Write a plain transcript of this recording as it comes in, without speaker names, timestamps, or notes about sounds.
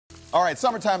All right,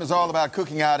 summertime is all about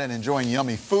cooking out and enjoying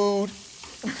yummy food,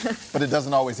 but it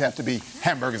doesn't always have to be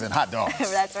hamburgers and hot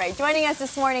dogs. That's right. Joining us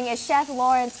this morning is Chef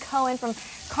Laurence Cohen from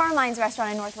Carmine's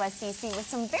restaurant in Northwest D.C. with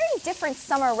some very different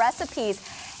summer recipes.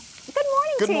 Good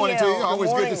morning to you. Good morning to you.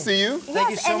 Always good to see you. Yes, Thank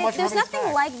you so much for there's having us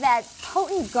nothing back. like that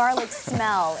potent garlic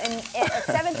smell at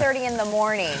 7:30 in the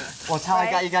morning. Well, it's how I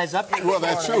got you guys up here. Well,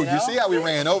 that's true. You see how we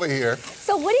ran over here.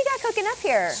 So what do you got cooking up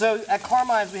here? So at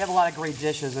Carmine's, we have a lot of great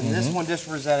dishes, and this one dish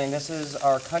we're presenting, this is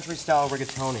our Country Style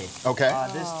Rigatoni. Okay.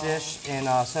 This dish in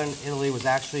southern Italy was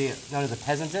actually known as a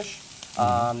peasant dish.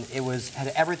 It had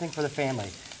everything for the family.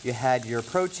 You had your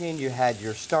protein, you had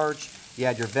your starch, you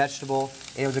had your vegetable.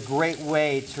 It was a great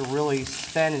way to really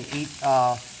spend and eat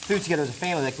food together as a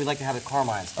family like we like to have at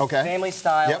Carmine's. Okay. Family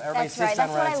style, Yep. everybody That's sits right. down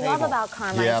That's what around I a table. love about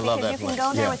Carmine's, Yeah, I love because that you can place.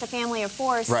 go there Yeah. with a family of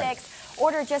 4 or 6, Right.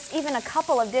 order just even a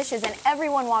couple of dishes, and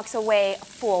everyone walks away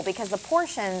full because the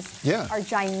portions are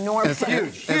ginormous.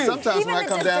 And sometimes Even when I the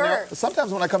come down there, desserts.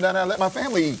 I let my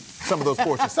family eat some of those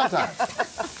portions.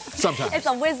 Sometimes. It's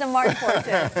a wisdom mark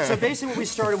portion. So basically what we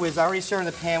started with, I already started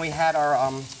in the pan, we had our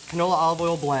canola olive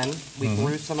oil blend. We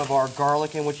threw some of our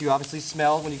garlic in, which you obviously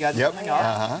smelled when you guys opened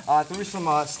up. Threw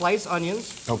some sliced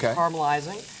onions,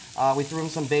 caramelizing. We threw in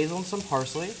some basil and some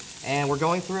parsley. And we're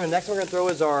going through, and next one we're going to throw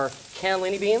is our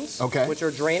cannellini beans, which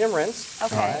are drained and rinsed.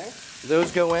 Okay. Those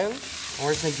go in. And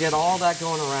we're just going to get all that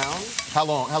going around. How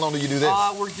long do you do this?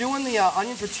 We're doing the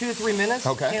onions for 2 to 3 minutes.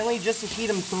 Cannellini just to heat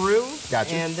them through.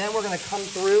 Gotcha. And then we're going to come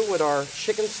through with our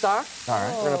chicken stock. All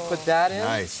right. We're going to put that in.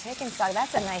 Nice. Chicken stock,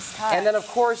 that's a nice touch. And then, of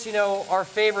course, you know, our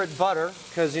favorite butter,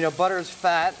 because, you know, butter is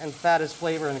fat, and fat is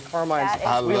flavor, and Carmine's,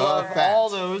 we love fat. all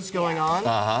those going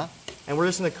on. And we're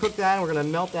just going to cook that, and we're going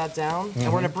to melt that down, and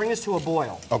we're going to bring this to a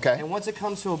boil. Okay. And once it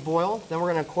comes to a boil, then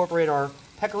we're going to incorporate our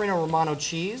Pecorino Romano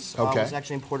cheese. It's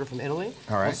actually imported from Italy.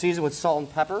 All right. We'll season with salt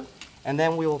and pepper, and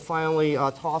then we will finally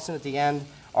toss in at the end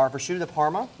our prosciutto di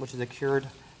Parma, which is a cured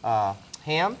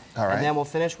ham. All right. And then we'll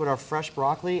finish with our fresh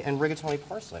broccoli and rigatoni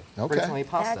parsley. Rigatoni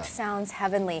pasta. That sounds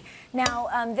heavenly. Now,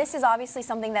 this is obviously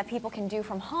something that people can do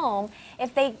from home.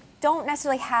 If they don't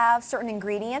necessarily have certain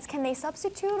ingredients, can they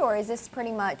substitute, or is this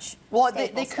pretty much Well,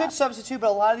 they could substitute,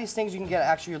 but a lot of these things you can get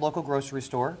actually your local grocery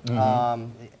store.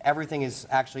 Everything is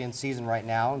actually in season right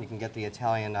now, and you can get the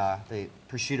Italian, the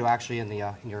prosciutto actually in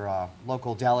your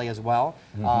local deli as well.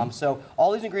 So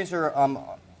all these ingredients are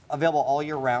available all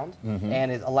year round,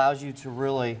 and it allows you to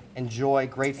really enjoy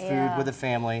great food with the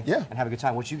family and have a good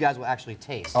time, which you guys will actually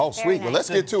taste. Oh, sweet. Well, let's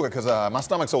get to it, because my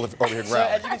stomach's over here growling. So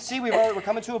as you can see, we're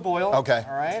coming to a boil. Okay.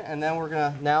 All right, and then we're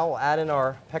going to now add in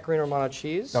our Pecorino Romano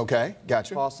cheese. Okay,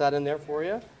 gotcha. Toss that in there for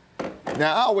you.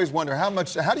 Now, I always wonder how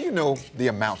do you know the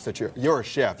amounts that you're a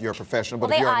chef, you're a professional, but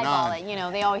well, if you're a eyeball it, you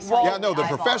know, they always tell yeah, I know the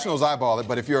professionals eyeball it,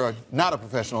 but if you're not a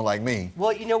professional like me.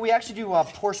 Well, you know, we actually do a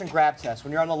portion grab test.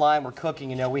 When you're on the line, we're cooking,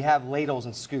 you know, we have ladles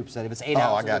and scoops that if it's 8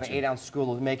 ounces, we have an 8-ounce scoop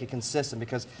to make it consistent,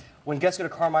 because when guests go to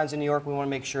Carmine's in New York, we want to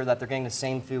make sure that they're getting the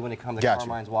same food when they come to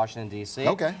Carmine's, Washington, D.C.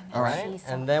 Okay, all right.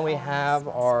 And then we have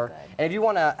our, and if you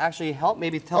want to actually help,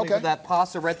 maybe tell me put that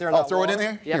pasta right there in that throw it in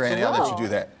there? Here, Annie, I'll let you do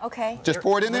that. Okay. Just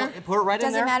pour it in there? Put it right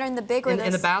in there. Doesn't matter in the big or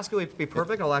in the basket would be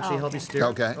perfect. I'll actually help you steer.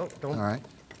 Okay. All right.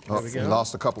 Oh, you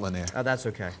lost a couple in there. That's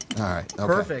okay. All right. Okay.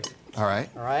 Perfect. All right.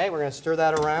 All right, we're going to stir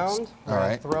that around. All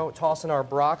right. Toss in our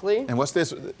broccoli. And what's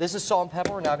this? This is salt and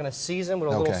pepper. We're now going to season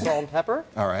with a little salt and pepper.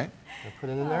 All right. We'll put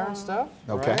it in there and stuff.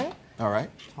 Okay. All right.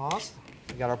 Toss.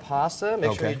 We got our pasta.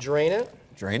 Make sure you drain it.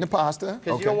 Drain the pasta.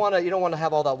 Because you don't want to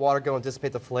have all that water go and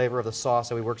dissipate the flavor of the sauce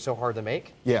that we work so hard to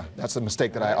make. Yeah, that's a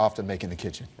mistake that I often make in the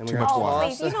kitchen. And Too much water.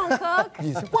 Please, you don't cook.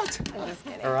 What? I'm just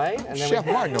kidding. All right. And then Chef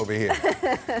Martin over here.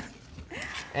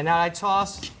 And now I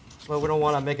toss. Well, we don't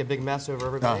want to make a big mess over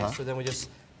everybody, so then we just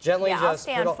gently I'll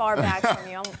stand far back from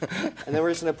you. And then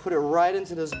we're just going to put it right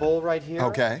into this bowl right here.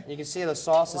 Okay. You can see the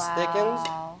sauce is thickened.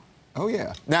 Oh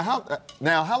yeah. Now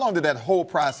how long did that whole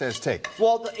process take?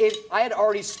 Well, I had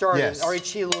already started, already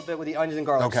cheated a little bit with the onions and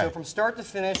garlic. Okay. So from start to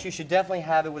finish, you should definitely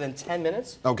have it within 10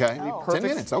 minutes. Okay. 10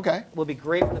 minutes. Okay. Will be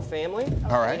great for the family.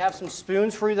 All right. We have some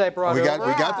spoons for you that I brought over.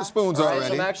 We got the spoons already.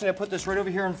 So I'm actually going to put this right over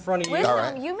here in front of you.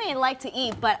 Listen, you may like to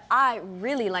eat, but I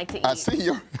really like to eat. I see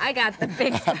you. I got the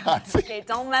big stuff. Okay,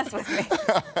 don't mess with me.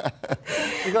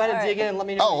 You go ahead and dig in and let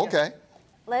me know. Oh, okay.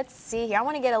 Let's see here. I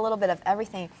want to get a little bit of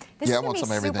everything. This is going to be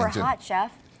super hot,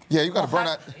 Chef. Yeah, you got to burn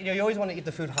out. You know, you always want to eat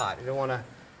the food hot. You don't want to.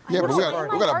 Yeah, but we got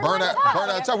to burn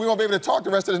out time. We won't be able to talk the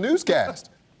rest of the newscast.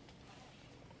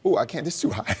 Ooh, I can't. This is too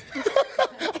hot.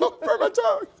 Burn my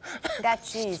tongue. That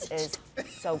cheese is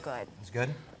so good. It's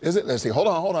good. Is it? Let's see. Hold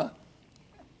on.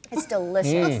 It's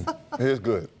delicious. It is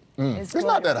good. It's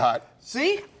not that hot.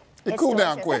 See? It It's cooled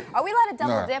down delicious. quick. Are we allowed to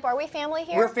double All right. dip? Are we family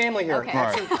here? We're family here. Okay.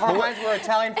 Actually, Carmine's, we're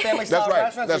Italian family style right,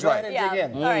 restaurant, that's so go right. ahead and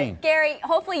dig in. All right, Gary,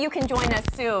 hopefully you can join us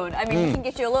soon. I mean, we can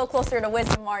get you a little closer to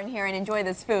Wisdom Martin here and enjoy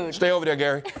this food. Stay over there,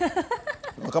 Gary.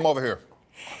 Come over here.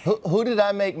 Who did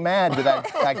I make mad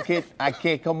that I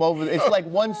can't come over? It's like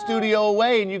one studio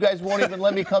away, and you guys won't even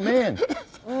let me come in.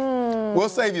 We'll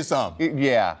save you some.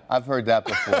 Yeah, I've heard that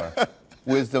before.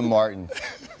 Wisdom Martin.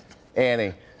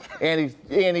 Annie,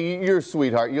 you're a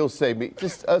sweetheart. You'll save me.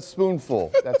 Just a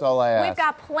spoonful. That's all I ask. We've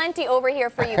got plenty over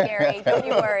here for you, Gary. Don't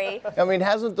you worry. I mean,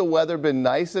 hasn't the weather been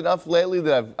nice enough lately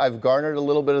that I've garnered a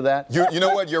little bit of that? You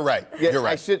know what? You're right. Yeah, You're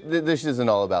right. This isn't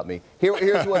all about me.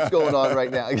 Here's what's going on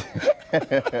right now.